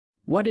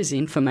What is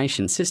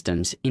information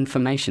systems?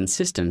 Information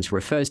systems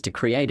refers to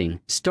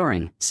creating,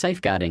 storing,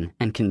 safeguarding,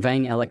 and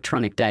conveying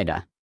electronic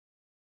data.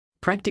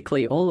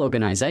 Practically all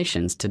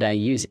organizations today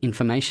use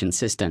information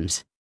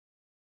systems.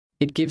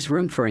 It gives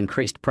room for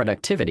increased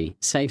productivity,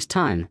 saves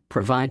time,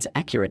 provides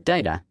accurate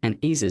data, and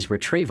eases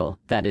retrieval.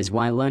 That is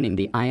why learning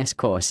the IS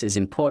course is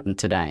important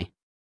today.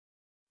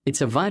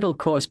 It's a vital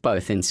course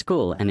both in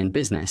school and in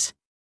business.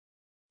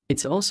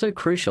 It's also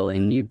crucial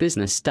in new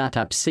business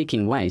startups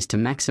seeking ways to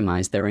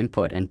maximize their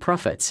input and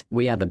profits.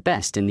 We are the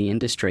best in the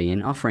industry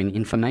in offering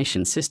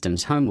information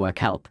systems homework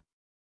help.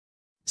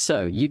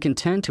 So you can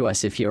turn to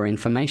us if your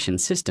information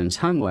systems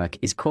homework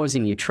is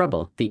causing you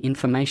trouble. The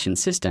information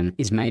system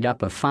is made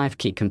up of 5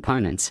 key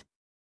components: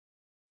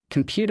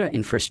 computer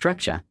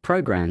infrastructure,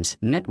 programs,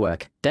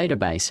 network,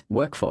 database,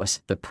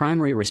 workforce. The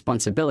primary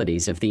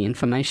responsibilities of the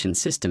information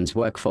systems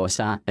workforce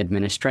are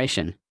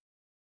administration.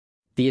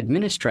 The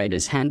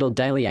administrators handle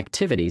daily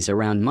activities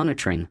around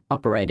monitoring,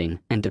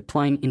 operating, and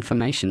deploying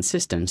information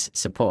systems.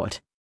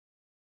 Support.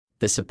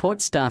 The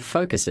support staff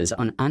focuses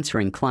on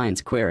answering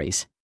clients'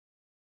 queries.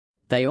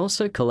 They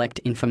also collect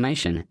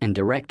information and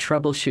direct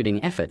troubleshooting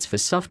efforts for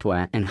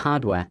software and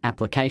hardware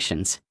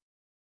applications.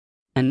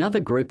 Another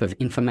group of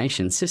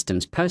information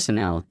systems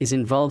personnel is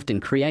involved in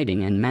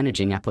creating and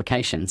managing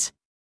applications.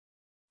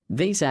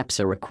 These apps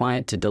are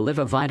required to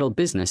deliver vital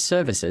business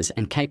services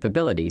and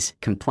capabilities.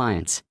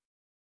 Compliance.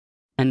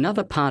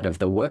 Another part of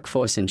the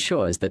workforce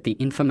ensures that the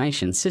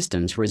information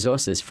systems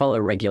resources follow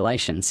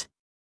regulations.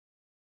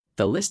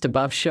 The list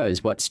above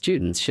shows what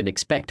students should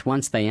expect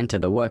once they enter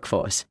the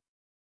workforce.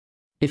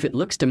 If it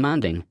looks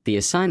demanding, the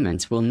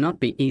assignments will not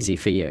be easy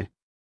for you.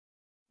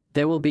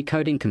 There will be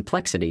coding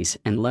complexities,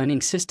 and learning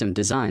system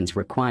designs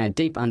require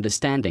deep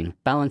understanding.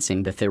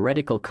 Balancing the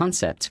theoretical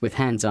concepts with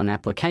hands-on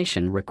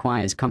application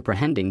requires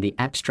comprehending the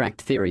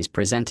abstract theories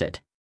presented.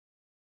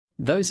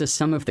 Those are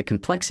some of the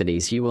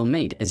complexities you will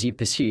meet as you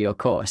pursue your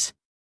course.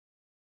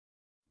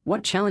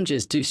 What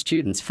challenges do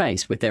students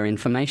face with their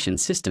information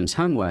systems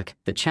homework?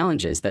 The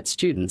challenges that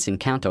students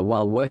encounter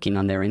while working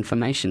on their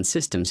information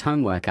systems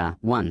homework are: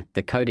 1.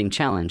 The coding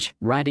challenge.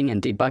 Writing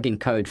and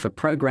debugging code for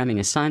programming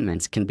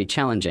assignments can be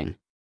challenging.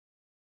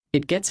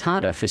 It gets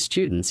harder for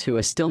students who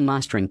are still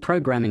mastering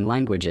programming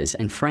languages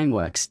and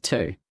frameworks.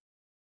 2.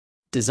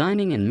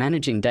 Designing and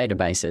managing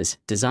databases.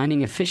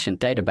 Designing efficient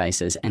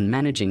databases and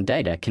managing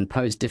data can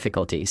pose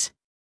difficulties.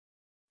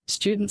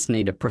 Students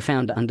need a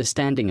profound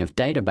understanding of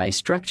database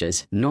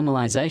structures,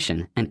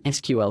 normalization, and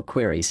SQL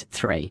queries.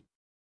 3.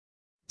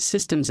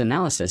 Systems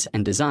analysis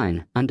and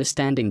design.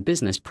 Understanding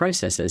business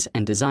processes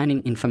and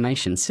designing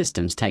information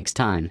systems takes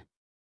time.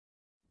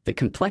 The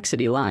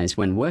complexity lies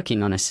when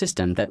working on a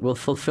system that will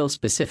fulfill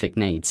specific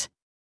needs.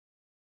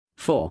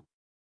 4.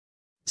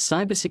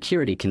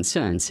 Cybersecurity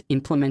concerns.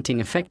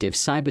 Implementing effective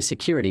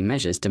cybersecurity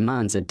measures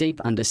demands a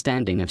deep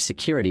understanding of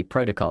security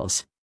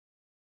protocols.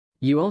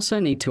 You also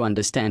need to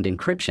understand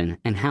encryption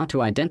and how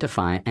to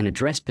identify and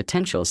address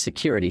potential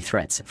security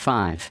threats.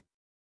 5.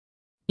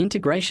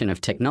 Integration of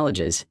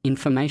technologies.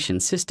 Information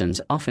systems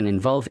often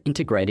involve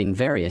integrating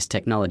various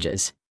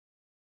technologies.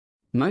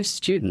 Most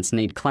students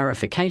need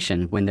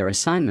clarification when their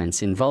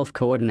assignments involve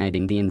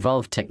coordinating the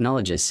involved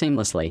technologies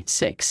seamlessly.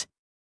 6.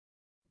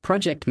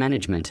 Project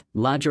management.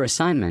 Larger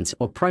assignments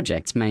or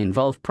projects may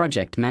involve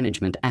project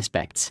management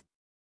aspects.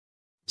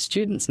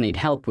 Students need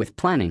help with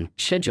planning,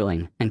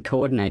 scheduling, and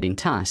coordinating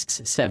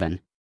tasks. 7.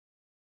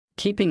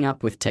 Keeping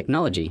up with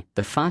technology.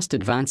 The fast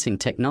advancing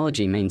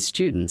technology means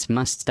students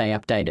must stay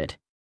updated.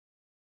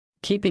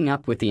 Keeping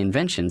up with the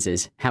inventions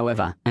is,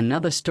 however,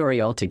 another story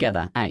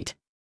altogether. 8.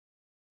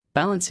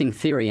 Balancing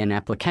theory and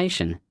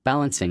application.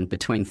 Balancing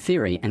between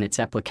theory and its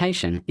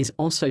application is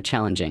also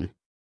challenging.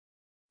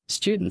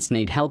 Students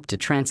need help to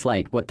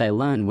translate what they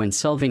learn when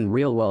solving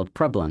real-world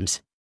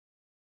problems.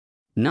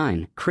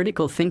 9.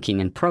 Critical thinking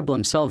and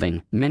problem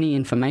solving. Many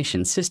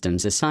information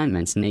systems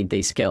assignments need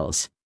these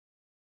skills.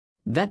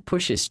 That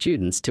pushes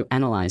students to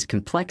analyze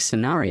complex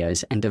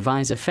scenarios and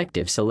devise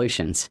effective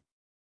solutions.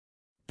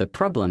 The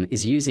problem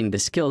is using the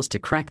skills to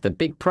crack the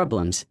big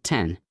problems.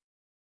 10.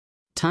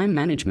 Time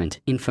management.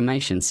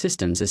 Information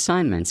systems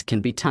assignments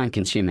can be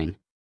time-consuming.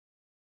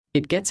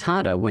 It gets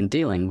harder when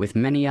dealing with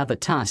many other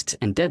tasks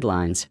and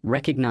deadlines.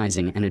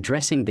 Recognizing and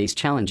addressing these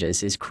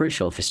challenges is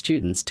crucial for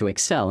students to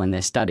excel in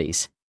their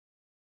studies.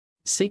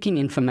 Seeking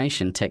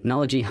information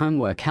technology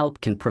homework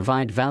help can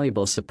provide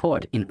valuable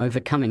support in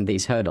overcoming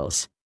these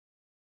hurdles.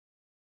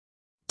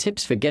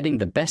 Tips for getting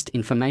the best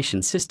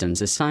information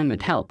systems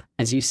assignment help.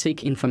 As you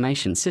seek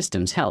information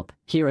systems help,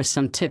 here are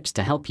some tips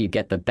to help you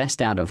get the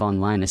best out of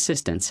online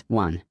assistance.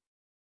 1.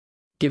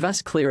 Give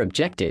us clear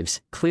objectives.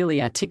 Clearly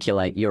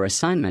articulate your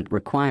assignment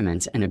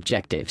requirements and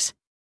objectives.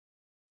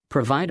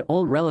 Provide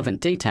all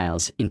relevant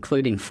details,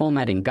 including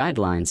formatting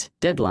guidelines,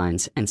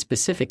 deadlines, and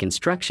specific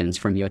instructions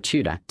from your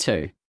tutor.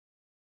 2.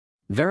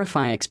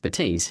 Verify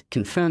expertise.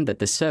 Confirm that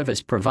the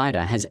service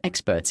provider has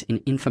experts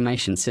in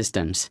information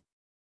systems.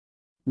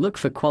 Look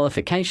for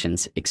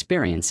qualifications,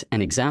 experience,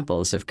 and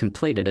examples of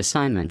completed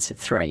assignments.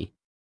 3.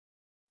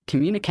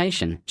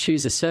 Communication.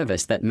 Choose a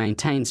service that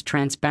maintains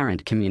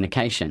transparent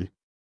communication.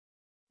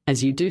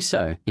 As you do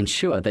so,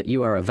 ensure that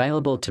you are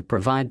available to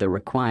provide the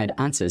required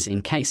answers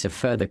in case of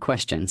further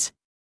questions.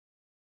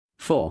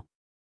 4.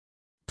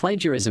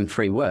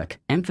 Plagiarism-free work.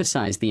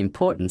 Emphasize the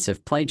importance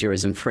of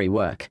plagiarism-free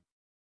work.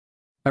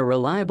 A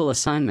reliable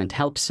assignment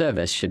help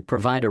service should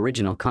provide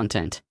original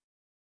content.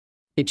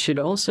 It should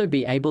also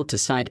be able to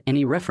cite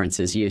any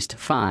references used.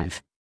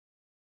 5.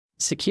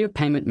 Secure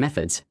payment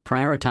methods.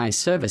 Prioritize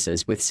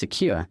services with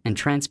secure and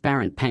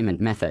transparent payment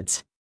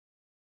methods.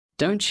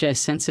 Don't share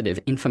sensitive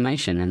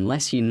information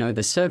unless you know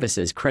the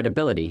service's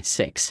credibility.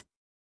 6.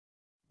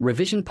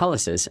 Revision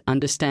policies.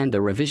 Understand the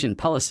revision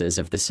policies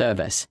of the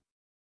service.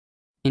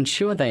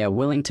 Ensure they are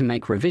willing to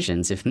make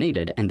revisions if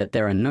needed and that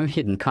there are no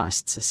hidden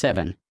costs.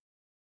 7.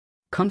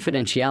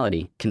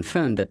 Confidentiality.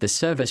 Confirm that the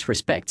service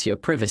respects your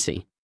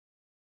privacy.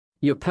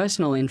 Your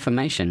personal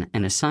information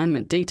and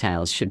assignment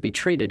details should be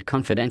treated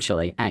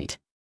confidentially. 8.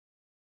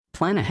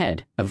 Plan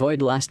ahead.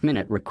 Avoid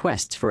last-minute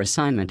requests for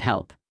assignment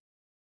help.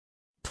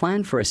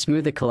 Plan for a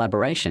smoother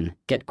collaboration,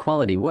 get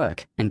quality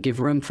work, and give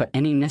room for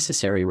any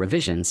necessary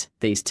revisions.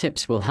 These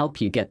tips will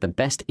help you get the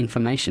best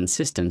information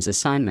systems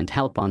assignment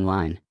help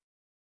online.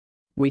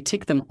 We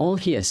tick them all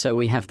here so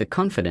we have the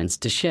confidence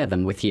to share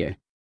them with you.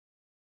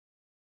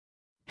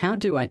 How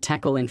do I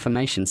tackle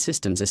information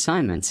systems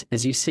assignments?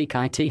 As you seek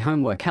IT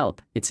homework help,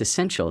 it's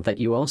essential that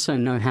you also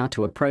know how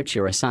to approach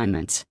your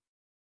assignments.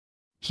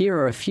 Here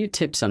are a few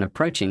tips on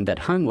approaching that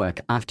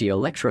homework after your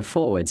lecturer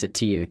forwards it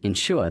to you.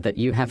 Ensure that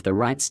you have the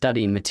right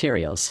study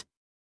materials.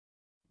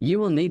 You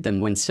will need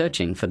them when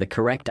searching for the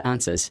correct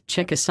answers.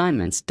 Check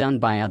assignments done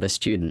by other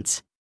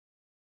students.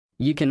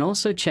 You can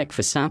also check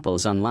for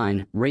samples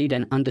online, read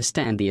and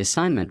understand the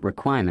assignment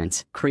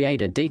requirements, create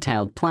a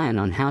detailed plan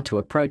on how to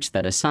approach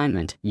that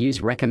assignment,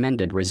 use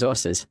recommended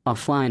resources,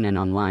 offline and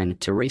online,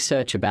 to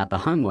research about the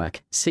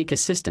homework, seek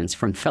assistance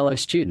from fellow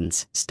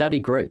students, study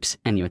groups,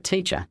 and your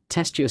teacher,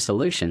 test your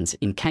solutions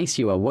in case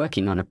you are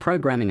working on a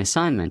programming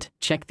assignment,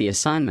 check the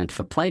assignment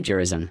for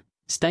plagiarism,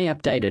 stay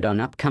updated on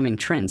upcoming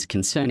trends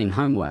concerning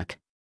homework.